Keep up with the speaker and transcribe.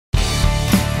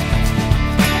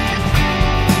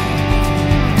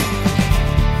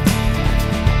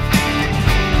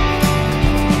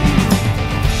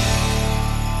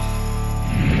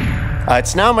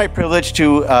It's now my privilege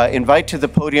to invite to the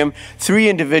podium three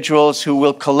individuals who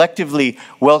will collectively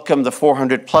welcome the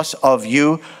 400 plus of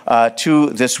you to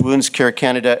this Wounds Care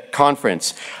Canada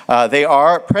conference. They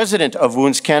are President of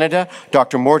Wounds Canada,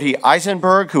 Dr. Morty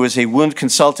Eisenberg, who is a wound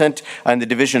consultant in the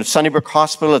division of Sunnybrook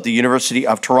Hospital at the University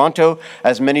of Toronto.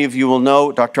 As many of you will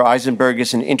know, Dr. Eisenberg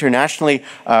is an internationally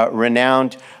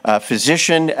renowned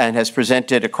physician and has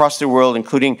presented across the world,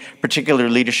 including particular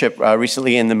leadership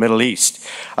recently in the Middle East.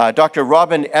 Dr.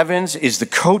 Robyn Evans is the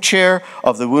co-chair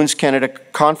of the Wounds Canada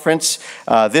Conference,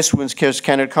 this Wounds Care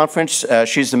Canada Conference.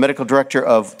 She's the medical director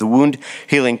of the Wound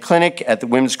Healing Clinic at the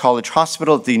Women's College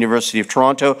Hospital at the University of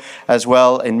Toronto, as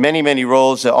well in many, many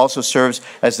roles. Also serves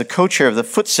as the co-chair of the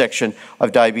foot section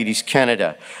of Diabetes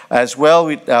Canada. As well,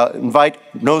 we invite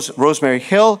Rosemary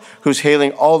Hill, who's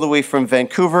hailing all the way from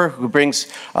Vancouver, who brings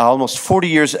almost 40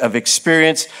 years of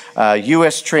experience,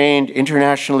 US trained,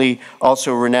 internationally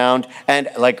also renowned, and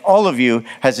like all of you,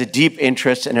 has a deep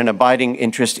interest and an abiding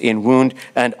interest in wound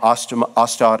and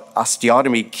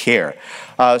osteotomy care.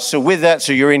 So with that,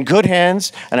 so you're in good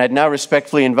hands, and I'd now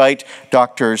respectfully invite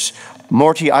Doctors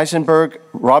Morty Eisenberg,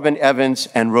 Robyn Evans,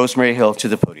 and Rosemary Hill to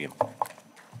the podium.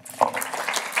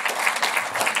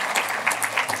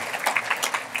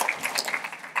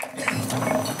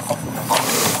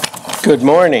 Good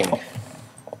morning.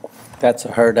 That's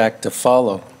a hard act to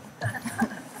follow.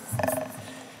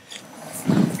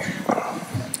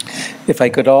 If I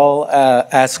could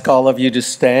ask all of you to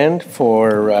stand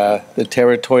for the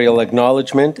territorial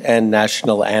acknowledgement and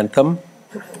national anthem.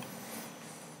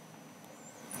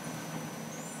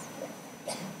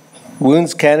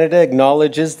 Wounds Canada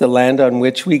acknowledges the land on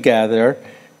which we gather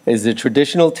is the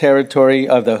traditional territory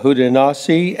of the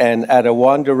Haudenosaunee and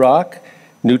Attawandarock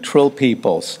neutral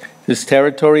peoples. This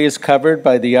territory is covered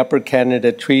by the Upper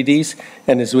Canada Treaties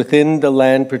and is within the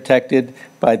land protected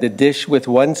by the Dish with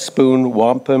One Spoon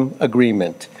Wampum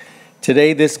Agreement.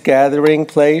 Today, this gathering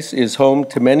place is home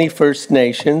to many First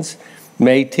Nations,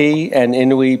 Métis, and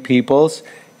Inuit peoples,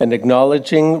 and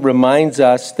acknowledging reminds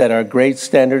us that our great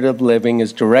standard of living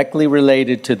is directly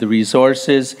related to the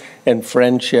resources and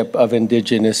friendship of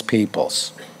Indigenous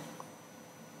peoples.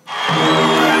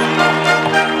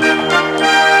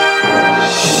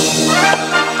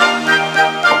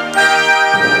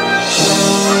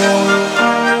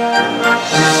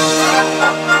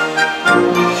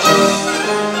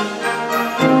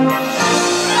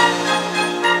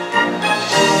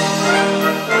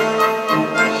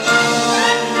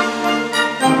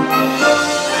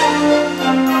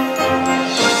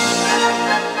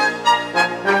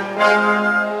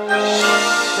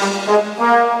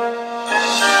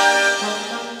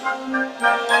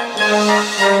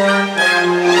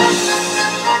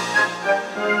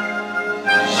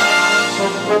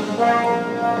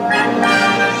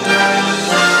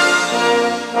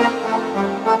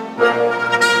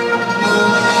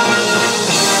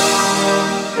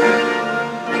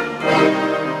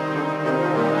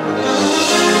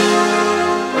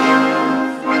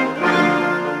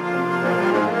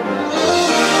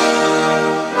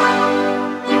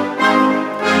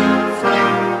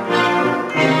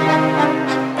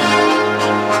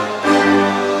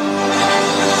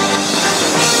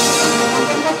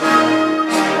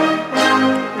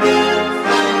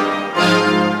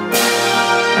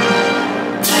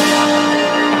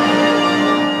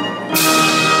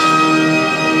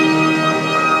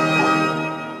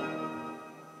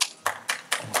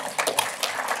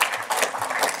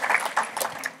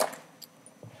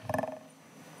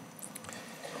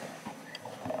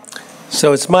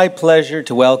 So it's my pleasure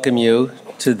to welcome you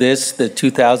to the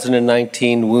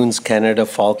 2019 Wounds Canada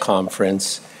Fall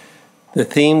Conference. The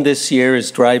theme this year is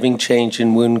Driving Change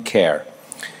in Wound Care.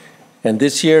 And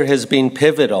this year has been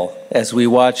pivotal as we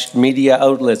watched media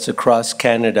outlets across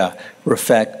Canada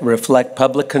reflect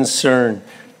public concern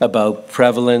about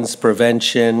prevalence,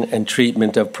 prevention, and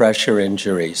treatment of pressure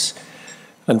injuries.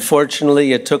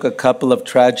 Unfortunately, it took a couple of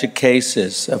tragic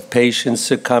cases of patients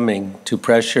succumbing to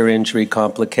pressure injury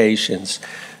complications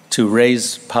to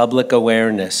raise public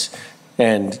awareness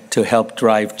and to help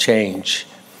drive change.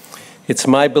 It's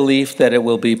my belief that it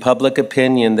will be public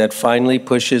opinion that finally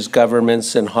pushes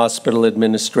governments and hospital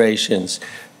administrations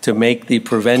to make the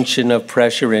prevention of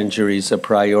pressure injuries a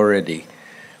priority.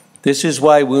 This is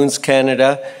why Wounds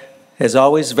Canada has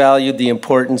always valued the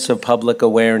importance of public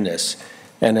awareness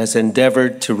and has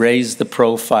endeavored to raise the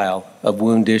profile of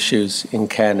wound issues in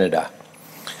Canada.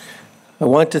 I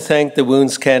want to thank the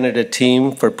Wounds Canada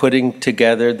team for putting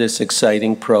together this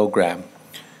exciting program.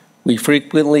 We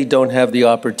frequently don't have the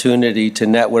opportunity to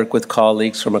network with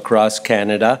colleagues from across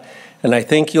Canada, And I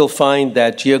think you'll find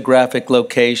that geographic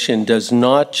location does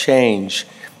not change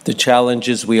the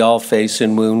challenges we all face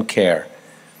in wound care.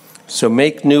 So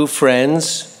make new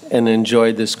friends and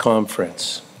enjoy this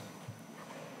conference.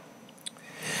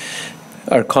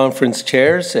 Our conference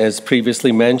chairs, as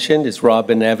previously mentioned, is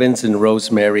Robyn Evans and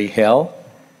Rosemary Hill.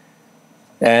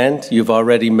 And you've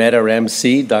already met our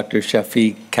MC, Dr.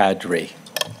 Shafiq Kadri.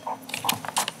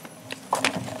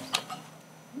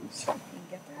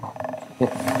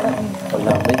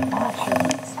 Allow me. I'm not sure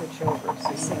when to switch over,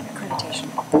 so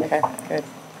accreditation. Okay, good.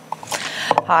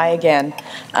 Hi again.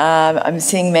 I'm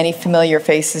seeing many familiar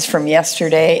faces from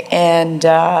yesterday, and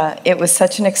it was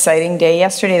such an exciting day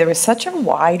yesterday. There was such a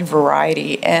wide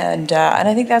variety, and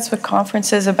I think that's what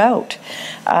conference is about.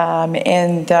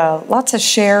 Lots of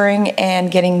sharing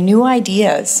and getting new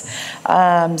ideas.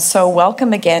 So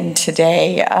welcome again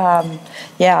today.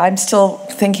 Yeah, I'm still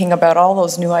thinking about all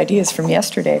those new ideas from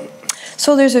yesterday.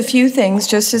 So there's a few things,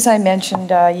 just as I mentioned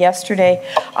yesterday.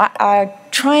 I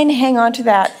try and hang on to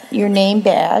that, your name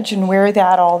badge, and wear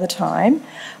that all the time.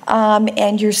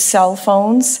 And your cell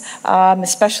phones,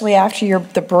 especially after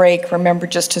the break, remember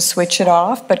just to switch it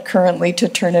off, but currently to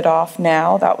turn it off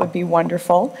now. That would be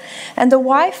wonderful. And the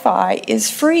Wi-Fi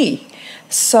is free.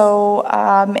 So,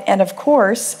 and of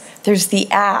course, there's the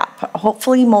app.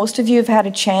 Hopefully most of you have had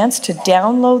a chance to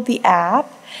download the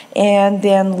app and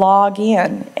then log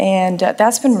in, and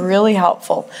that's been really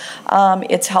helpful.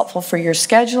 It's helpful for your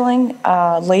scheduling.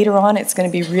 Later on, it's going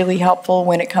to be really helpful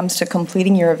when it comes to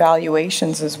completing your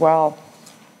evaluations as well.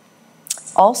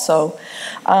 Also,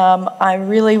 I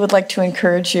really would like to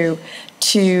encourage you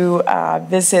to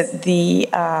visit the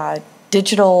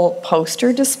digital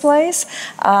poster displays.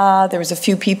 There was a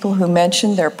few people who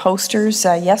mentioned their posters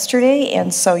yesterday,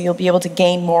 and so you'll be able to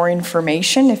gain more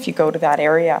information if you go to that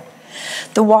area.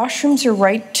 The washrooms are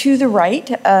right to the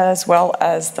right, as well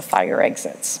as the fire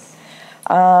exits.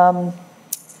 Now,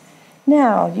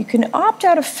 you can opt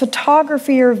out of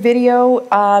photography or video.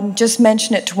 Just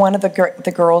mention it to one of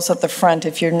the girls at the front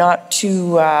if you're not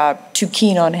too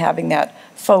keen on having that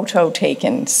photo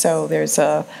taken. So there's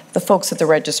the folks at the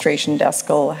registration desk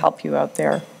will help you out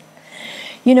there.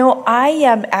 You know, I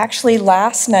actually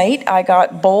last night I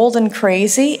got bold and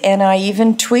crazy, and I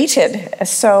even tweeted.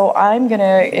 So I'm going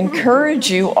to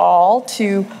encourage you all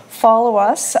to follow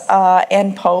us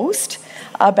and post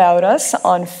about us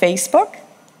on Facebook,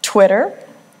 Twitter,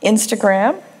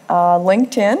 Instagram,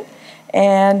 LinkedIn,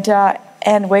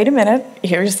 and wait a minute,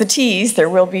 here's the tease. There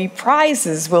will be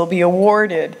prizes will be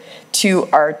awarded to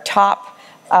our top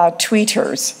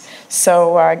tweeters.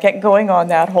 So get going on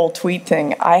that whole tweet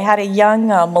thing. I had a young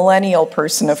millennial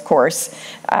person, of course,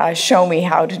 show me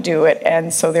how to do it,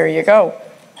 and so there you go.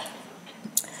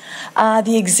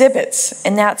 The exhibits,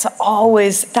 and that's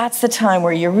the time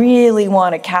where you really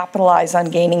want to capitalize on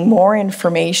gaining more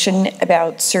information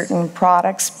about certain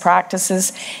products,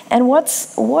 practices, and what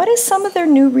is some of their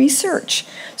new research.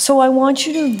 So I want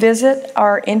you to visit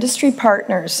our industry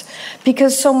partners,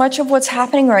 because so much of what's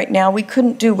happening right now we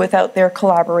couldn't do without their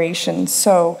collaboration.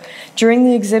 So during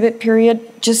the exhibit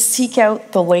period, just seek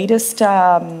out the latest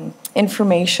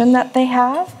information that they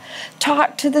have.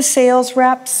 Talk to the sales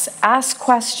reps, ask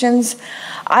questions.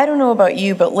 I don't know about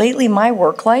you, but lately my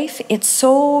work life, it's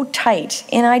so tight,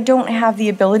 and I don't have the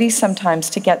ability sometimes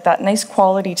to get that nice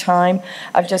quality time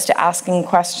of just asking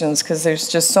questions, because there's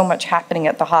just so much happening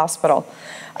at the hospital.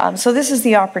 So this is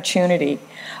the opportunity.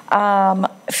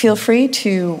 Feel free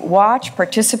to watch,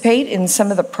 participate in some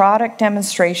of the product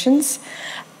demonstrations.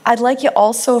 I'd like you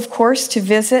also, of course, to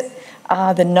visit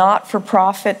the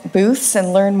not-for-profit booths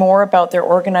and learn more about their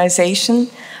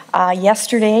organization.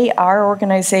 Yesterday, our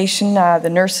organization, the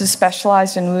Nurses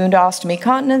Specialized in Wound Ostomy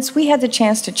Continence, we had the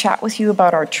chance to chat with you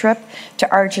about our trip to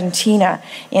Argentina.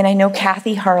 And I know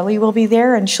Kathy Harley will be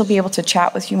there, and she'll be able to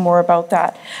chat with you more about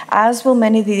that, as will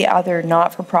many of the other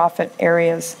not-for-profit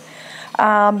areas.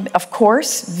 Of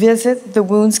course, visit the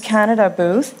Wounds Canada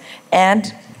booth,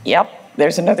 and yep,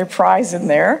 there's another prize in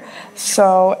there.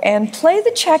 So, and play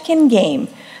the check-in game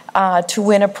to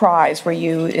win a prize where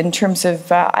you, in terms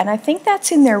of, and I think that's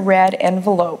in their red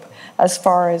envelope as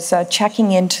far as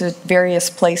checking into various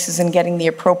places and getting the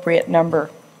appropriate number.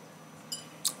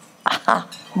 Aha,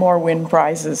 more win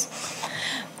prizes.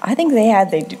 I think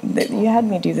you had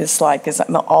me do this slide because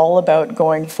I'm all about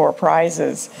going for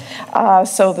prizes.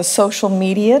 So the social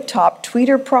media top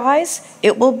tweeter prize,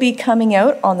 it will be coming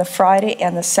out on the Friday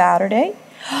and the Saturday.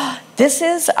 This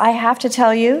is, I have to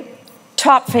tell you,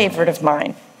 top favorite of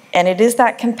mine. And it is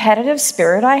that competitive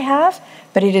spirit I have,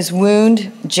 but it is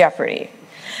Wound Jeopardy.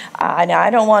 Now I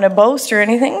don't want to boast or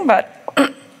anything, but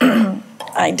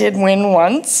I did win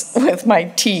once with my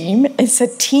team. It's a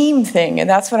team thing, and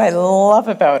that's what I love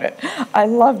about it. I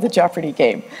love the Jeopardy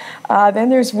game. Then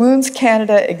there's Wounds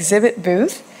Canada exhibit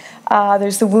booth.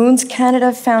 There's the Wounds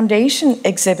Canada Foundation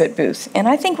exhibit booth, and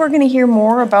I think we're going to hear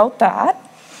more about that.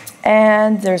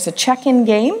 And there's a check-in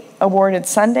game, awarded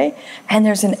Sunday, and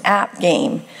there's an app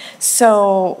game.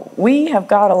 So we have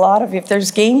got a lot of, if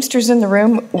there's gamesters in the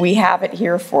room, we have it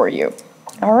here for you.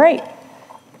 All right.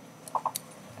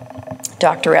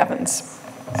 Dr. Evans.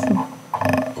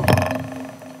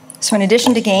 So in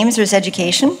addition to games, there's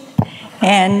education.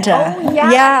 And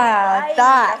I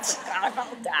that. forgot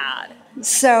about that.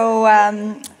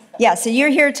 So, so you're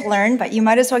here to learn, but you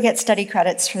might as well get study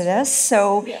credits for this.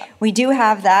 So we do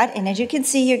have that. And as you can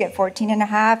see, you get 14 and a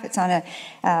half. It's on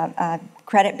a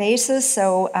credit basis.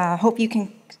 So hope you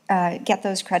can get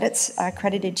those credits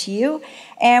credited to you.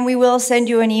 And we will send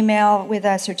you an email with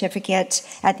a certificate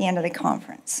at the end of the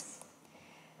conference.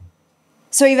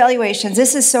 So evaluations,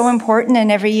 this is so important,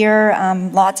 and every year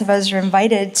lots of us are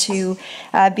invited to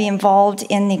be involved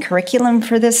in the curriculum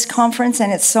for this conference,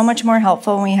 and it's so much more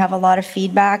helpful when we have a lot of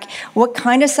feedback. What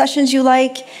kind of sessions you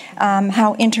like,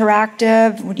 how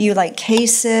interactive, would you like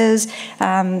cases,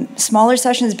 smaller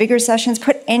sessions, bigger sessions,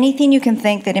 put anything you can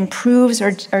think that improves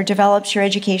or develops your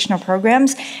educational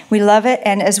programs. We love it,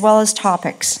 and as well as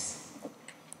topics.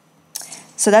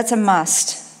 So that's a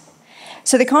must.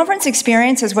 So the conference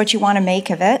experience is what you want to make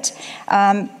of it.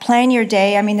 Plan your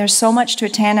day. I mean, there's so much to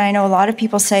attend. I know a lot of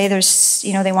people say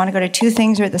they want to go to two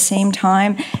things at the same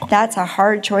time. That's a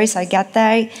hard choice. I get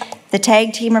that. The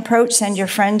tag team approach, send your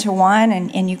friend to one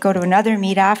and you go to another,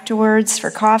 meet afterwards for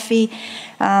coffee.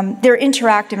 They're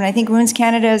interactive, and I think Wounds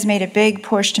Canada has made a big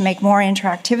push to make more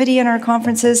interactivity in our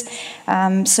conferences.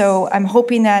 So I'm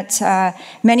hoping that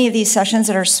many of these sessions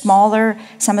that are smaller,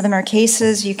 some of them are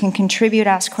cases, you can contribute,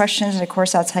 ask questions, and of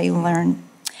course that's how you learn.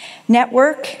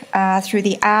 Network through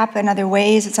the app and other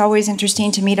ways. It's always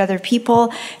interesting to meet other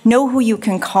people. Know who you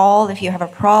can call if you have a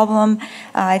problem.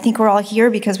 I think we're all here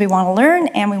because we want to learn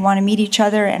and we want to meet each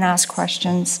other and ask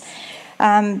questions.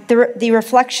 The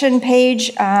reflection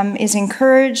page is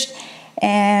encouraged,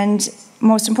 and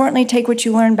most importantly, take what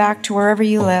you learn back to wherever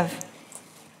you live.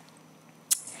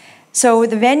 So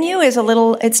the venue is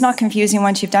it's not confusing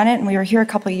once you've done it, and we were here a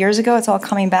couple of years ago. It's all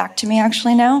coming back to me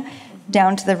actually now,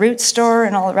 down to the Roots store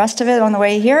and all the rest of it on the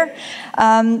way here.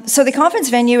 So the conference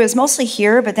venue is mostly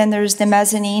here, but then there's the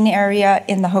mezzanine area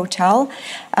in the hotel.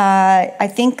 I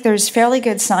think there's fairly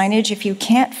good signage. If you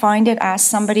can't find it, ask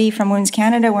somebody from Wounds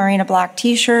Canada wearing a black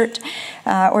t-shirt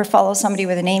or follow somebody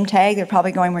with a name tag. They're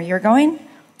probably going where you're going.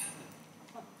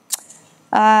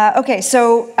 Okay,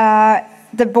 so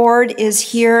the board is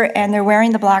here and they're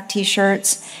wearing the black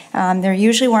t-shirts. They're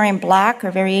usually wearing black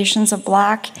or variations of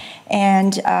black,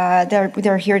 and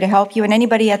they're here to help you, and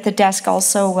anybody at the desk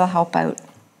also will help out.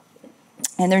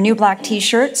 And their new black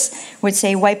t-shirts would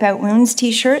say Wipe Out Wounds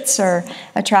t-shirts are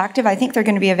attractive. I think they're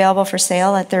going to be available for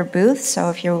sale at their booth, so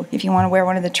if you want to wear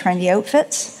one of the trendy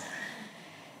outfits.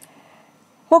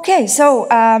 Okay, so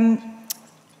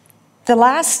the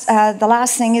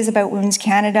last thing is about Wounds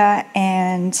Canada,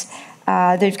 and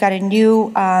they've got a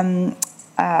new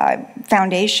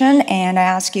foundation, and I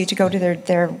ask you to go to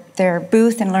their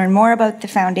booth and learn more about the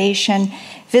foundation.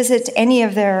 Visit any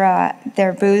of their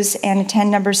booths and attend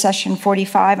number session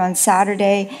 45 on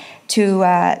Saturday to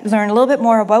learn a little bit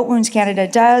more about what Wounds Canada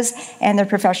does and their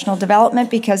professional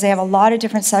development, because they have a lot of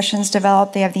different sessions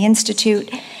developed. They have the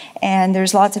Institute, and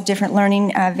there's lots of different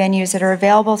learning venues that are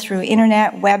available through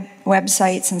internet,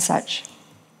 websites, and such.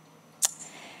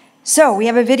 So we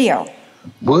have a video.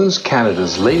 Wounds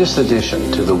Canada's latest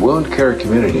addition to the wound care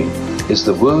community is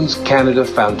the Wounds Canada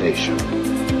Foundation.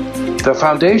 The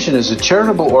Foundation is a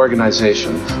charitable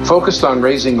organization focused on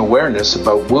raising awareness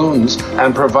about wounds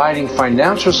and providing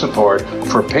financial support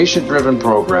for patient-driven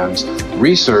programs,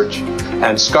 research,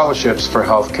 and scholarships for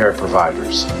healthcare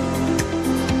providers.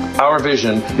 Our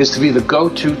vision is to be the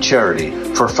go-to charity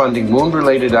for funding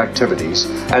wound-related activities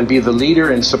and be the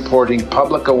leader in supporting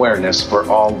public awareness for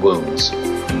all wounds.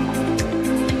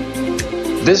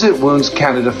 Visit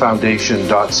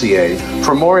woundscanadafoundation.ca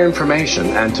for more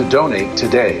information and to donate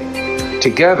today.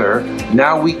 Together,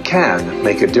 now we can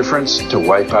make a difference to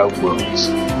wipe out wounds.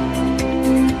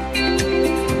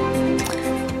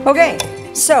 Okay,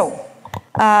 so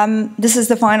this is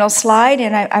the final slide,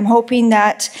 and I'm hoping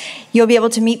that you'll be able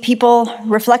to meet people,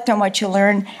 reflect on what you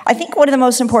learn. I think one of the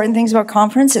most important things about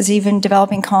conference is even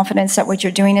developing confidence that what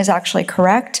you're doing is actually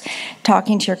correct,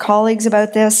 talking to your colleagues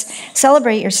about this,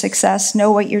 celebrate your success, know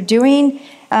what you're doing,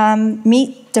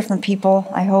 meet different people,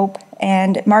 I hope,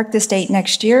 and mark this date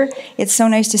next year. It's so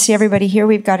nice to see everybody here.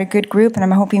 We've got a good group, and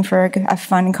I'm hoping for a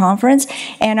fun conference.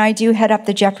 And I do head up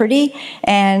the Jeopardy,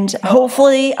 and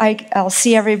hopefully I'll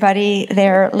see everybody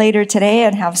there later today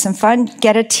and have some fun.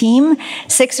 Get a team,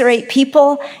 6 or 8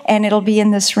 people, and it'll be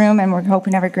in this room, and we're hoping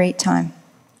to have a great time.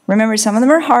 Remember, some of them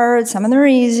are hard, some of them are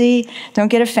easy. Don't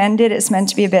get offended. It's meant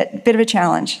to be a bit of a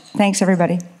challenge. Thanks,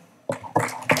 everybody.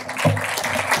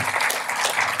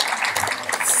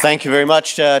 Thank you very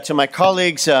much to my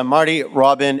colleagues, Marty,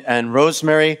 Robyn, and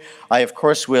Rosemary. I, of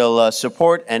course, will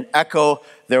support and echo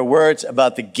their words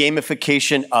about the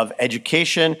gamification of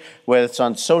education, whether it's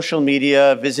on social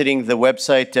media, visiting the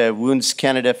website, Wounds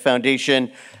Canada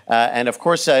Foundation. And, of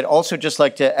course, I'd also just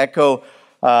like to echo,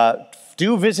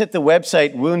 do visit the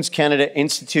website,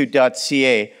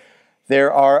 woundscanadainstitute.ca.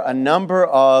 There are a number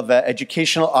of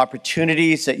educational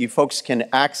opportunities that you folks can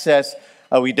access.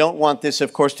 We don't want this,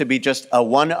 of course, to be just a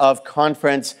one-off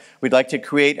conference. We'd like to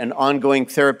create an ongoing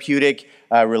therapeutic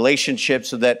relationship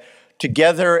so that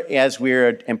together, as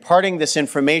we're imparting this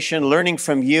information, learning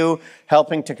from you,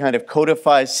 helping to kind of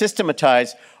codify,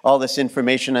 systematize all this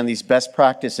information and these best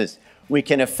practices, we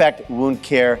can affect wound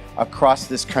care across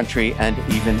this country and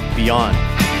even beyond.